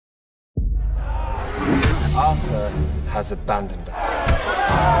Arthur has abandoned us.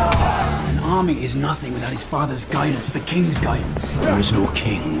 An army is nothing without his father's guidance, the king's guidance. There is no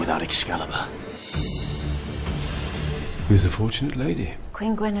king without Excalibur. Who's the fortunate lady?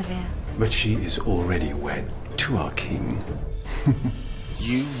 Queen Guinevere. But she is already wed to our king.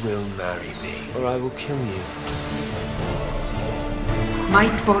 You will marry me, or I will kill you. My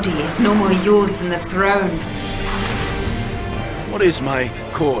body is no more yours than the throne. What is my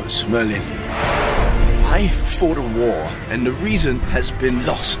cause, Merlin? I fought a war, and the reason has been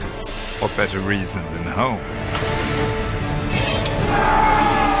lost. What better reason than home?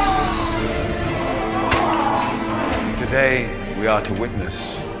 Today, we are to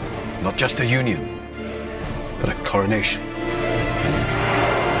witness not just a union, but a coronation.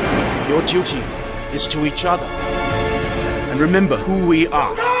 Your duty is to each other. And remember who we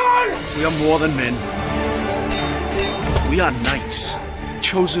are. We are more than men. We are knights,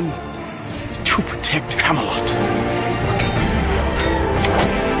 chosen to protect Camelot.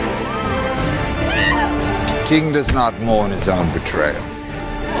 King does not mourn his own betrayal.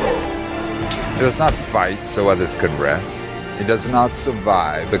 He does not fight so others can rest. He does not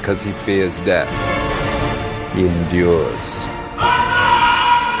survive because he fears death. He endures.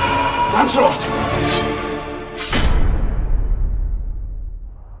 Lancelot!